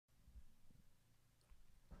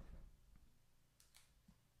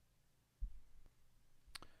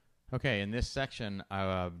Okay, in this section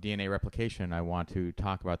of DNA replication, I want to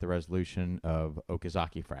talk about the resolution of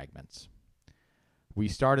Okazaki fragments. We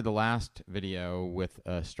started the last video with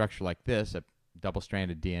a structure like this, a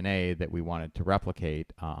double-stranded DNA that we wanted to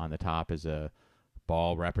replicate. On the top is a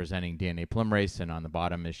ball representing DNA polymerase, and on the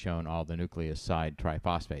bottom is shown all the nucleoside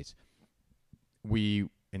triphosphates.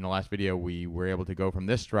 In the last video, we were able to go from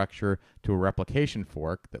this structure to a replication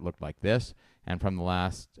fork that looked like this, and from the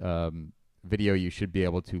last video, you should be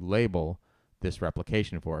able to label this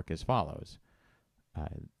replication fork as follows.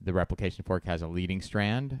 The replication fork has a leading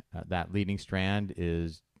strand. That leading strand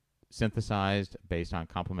is synthesized based on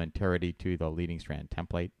complementarity to the leading strand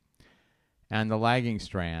template. And the lagging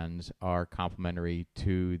strands are complementary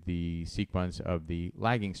to the sequence of the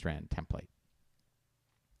lagging strand template.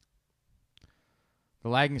 The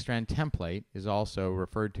lagging strand template is also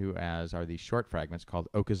referred to as are these short fragments called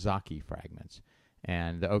Okazaki fragments.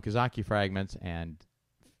 And the Okazaki fragments and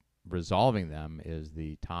resolving them is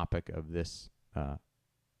the topic of this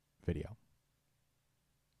video.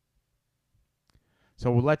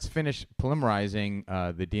 So let's finish polymerizing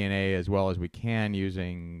the DNA as well as we can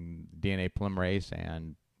using DNA polymerase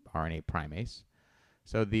and RNA primase.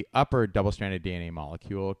 So the upper double-stranded DNA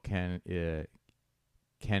molecule can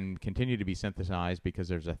continue to be synthesized because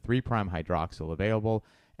there's a 3' hydroxyl available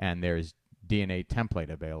and there's DNA template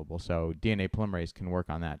available, so DNA polymerase can work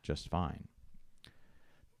on that just fine.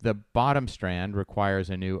 The bottom strand requires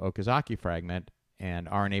a new Okazaki fragment, and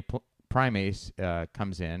RNA primase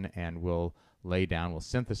comes in and will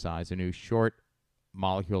synthesize a new short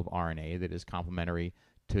molecule of RNA that is complementary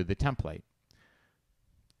to the template.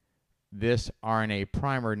 This RNA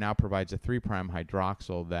primer now provides a 3'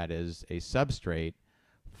 hydroxyl that is a substrate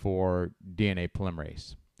for DNA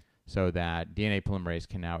polymerase, so that DNA polymerase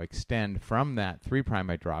can now extend from that 3'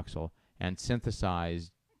 hydroxyl and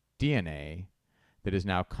synthesize DNA that is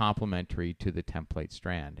now complementary to the template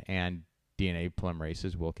strand. And DNA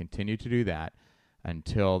polymerases will continue to do that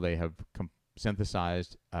until they have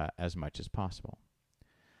synthesized as much as possible.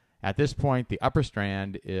 At this point, the upper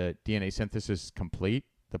strand, DNA synthesis is complete.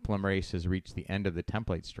 The polymerase has reached the end of the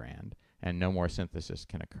template strand, and no more synthesis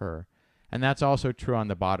can occur. And that's also true on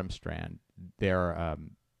the bottom strand.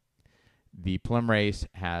 The polymerase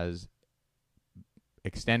has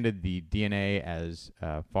extended the DNA as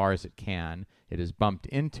far as it can. It is bumped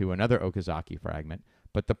into another Okazaki fragment,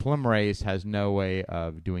 but the polymerase has no way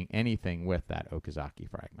of doing anything with that Okazaki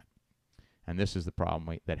fragment. And this is the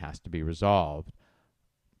problem that has to be resolved.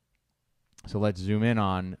 So let's zoom in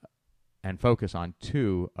on and focus on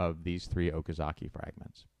 2 of these 3 Okazaki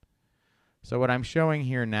fragments. So what I'm showing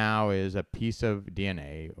here now is a piece of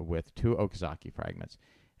DNA with 2 Okazaki fragments.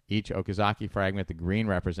 Each Okazaki fragment, the green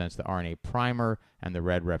represents the RNA primer, and the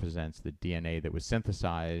red represents the DNA that was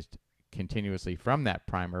synthesized continuously from that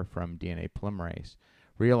primer from DNA polymerase.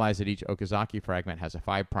 Realize that each Okazaki fragment has a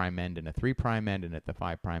 5' end and a 3' end, and at the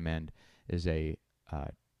 5' end is a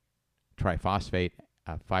triphosphate,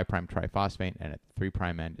 a 5' triphosphate, and at the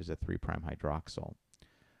 3' end is a 3' hydroxyl.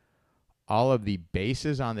 All of the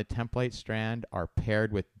bases on the template strand are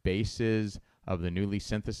paired with bases of the newly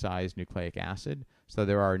synthesized nucleic acid. So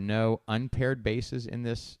there are no unpaired bases in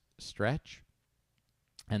this stretch.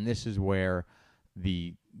 And this is where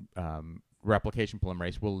the replication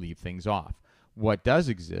polymerase will leave things off. What does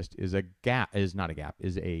exist is a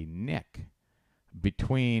nick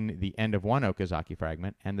between the end of one Okazaki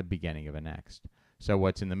fragment and the beginning of a next. So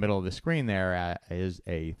what's in the middle of the screen there is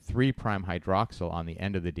a 3' hydroxyl on the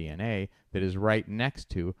end of the DNA that is right next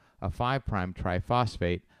to a 5'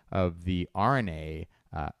 triphosphate of the RNA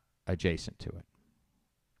adjacent to it.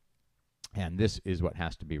 And this is what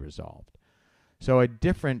has to be resolved. So a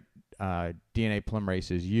different DNA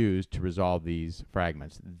polymerase is used to resolve these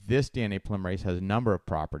fragments. This DNA polymerase has a number of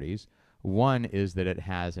properties. One is that it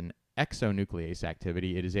has an exonuclease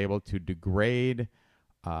activity. It is able to degrade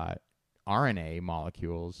RNA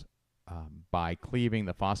molecules by cleaving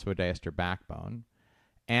the phosphodiester backbone,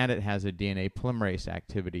 and it has a DNA polymerase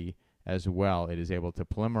activity as well. It is able to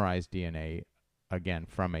polymerize DNA, again,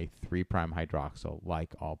 from a 3' hydroxyl,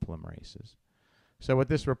 like all polymerases. So what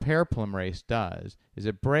this repair polymerase does is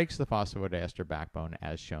it breaks the phosphodiester backbone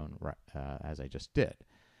as shown, as I just did.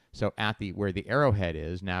 So where the arrowhead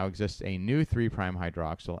is now exists a new 3'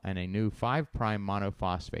 hydroxyl and a new 5'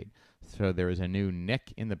 monophosphate. So there is a new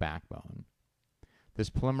nick in the backbone. This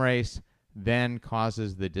polymerase then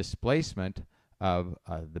causes the displacement of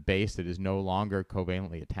the base that is no longer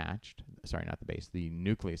covalently attached. Sorry, not the base, the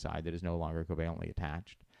nucleoside that is no longer covalently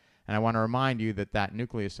attached. And I want to remind you that that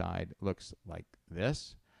nucleoside looks like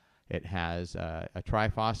this. It has a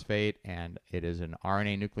triphosphate, and it is an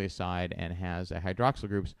RNA nucleoside and has a hydroxyl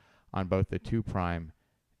groups on both the 2'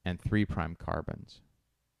 and 3' carbons.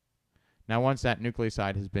 Now, once that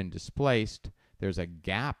nucleoside has been displaced, there's a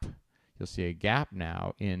gap. You'll see a gap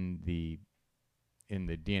now in the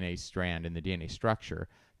DNA strand, in the DNA structure.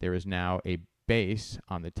 There is now a base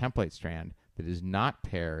on the template strand that is not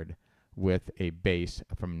paired with a base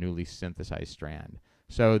from a newly synthesized strand.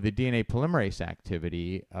 So the DNA polymerase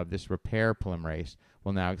activity of this repair polymerase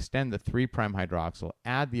will now extend the 3' hydroxyl,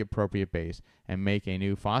 add the appropriate base, and make a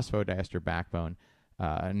new phosphodiester backbone,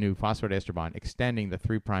 a new phosphodiester bond, extending the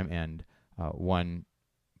 3' end one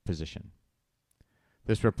position.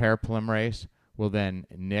 This repair polymerase will then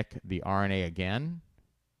nick the RNA again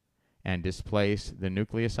and displace the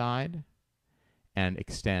nucleoside and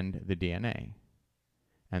extend the DNA.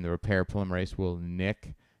 And the repair polymerase will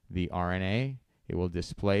nick the RNA, it will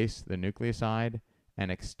displace the nucleoside and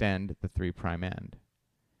extend the 3' end.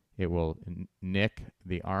 It will nick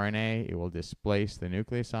the RNA, it will displace the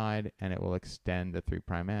nucleoside, and it will extend the 3'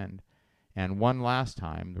 end. And one last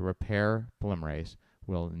time, the repair polymerase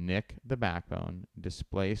will nick the backbone,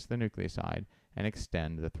 displace the nucleoside, and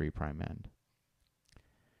extend the 3' end.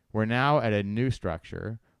 We're now at a new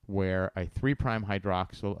structure where a 3'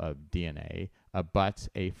 hydroxyl of DNA abuts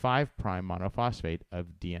a 5' monophosphate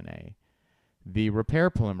of DNA. The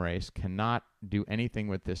repair polymerase cannot do anything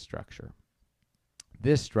with this structure.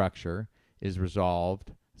 This structure is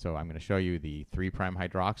resolved, so I'm going to show you the 3'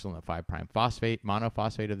 hydroxyl and the 5' phosphate,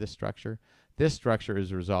 monophosphate of this structure. This structure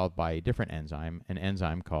is resolved by a different enzyme, an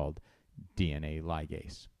enzyme called DNA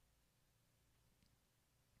ligase.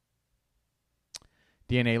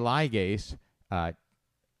 DNA ligase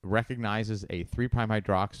recognizes a 3'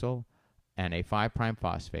 hydroxyl and a 5'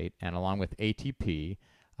 phosphate, and along with ATP,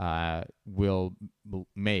 will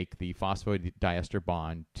make the phosphodiester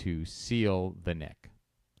bond to seal the nick.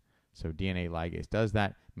 So DNA ligase does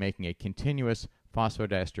that, making a continuous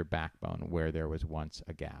phosphodiester backbone where there was once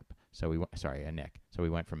a gap. So a nick. So we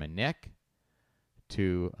went from a nick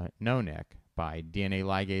to no nick by DNA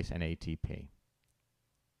ligase and ATP.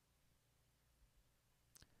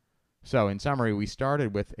 So in summary, we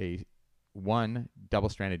started with one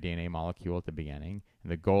double-stranded DNA molecule at the beginning,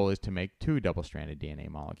 and the goal is to make 2 double-stranded DNA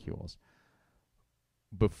molecules.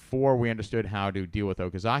 Before we understood how to deal with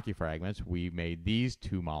Okazaki fragments, we made these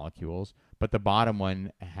 2 molecules, but the bottom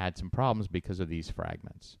one had some problems because of these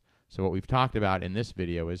fragments. So what we've talked about in this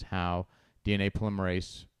video is how DNA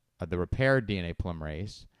polymerase, the repaired DNA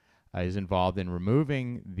polymerase, is involved in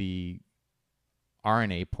removing the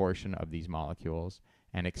RNA portion of these molecules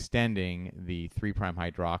and extending the 3'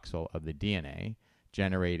 hydroxyl of the DNA,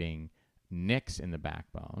 generating nicks in the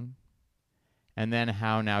backbone, and then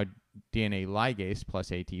how now DNA ligase plus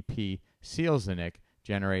ATP seals the nick,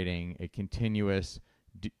 generating a continuous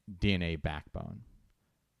DNA backbone.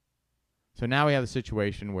 So now we have the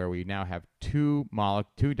situation where we now have two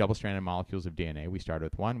double-stranded molecules of DNA. We started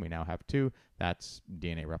with 1, we now have 2. That's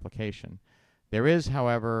DNA replication. There is,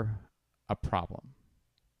 however, a problem.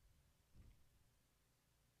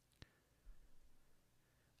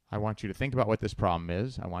 I want you to think about what this problem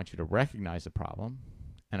is. I want you to recognize the problem.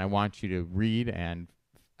 And I want you to read and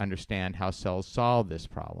understand how cells solve this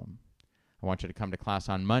problem. I want you to come to class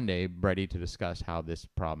on Monday ready to discuss how this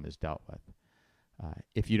problem is dealt with.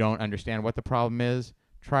 If you don't understand what the problem is,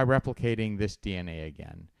 try replicating this DNA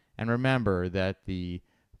again. And remember that the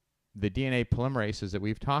DNA polymerases that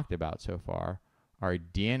we've talked about so far are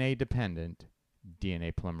DNA-dependent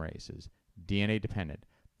DNA polymerases. DNA-dependent.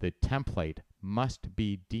 The template must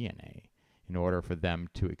be DNA in order for them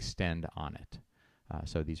to extend on it.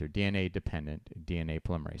 So these are DNA-dependent DNA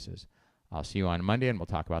polymerases. I'll see you on Monday, and we'll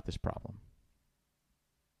talk about this problem.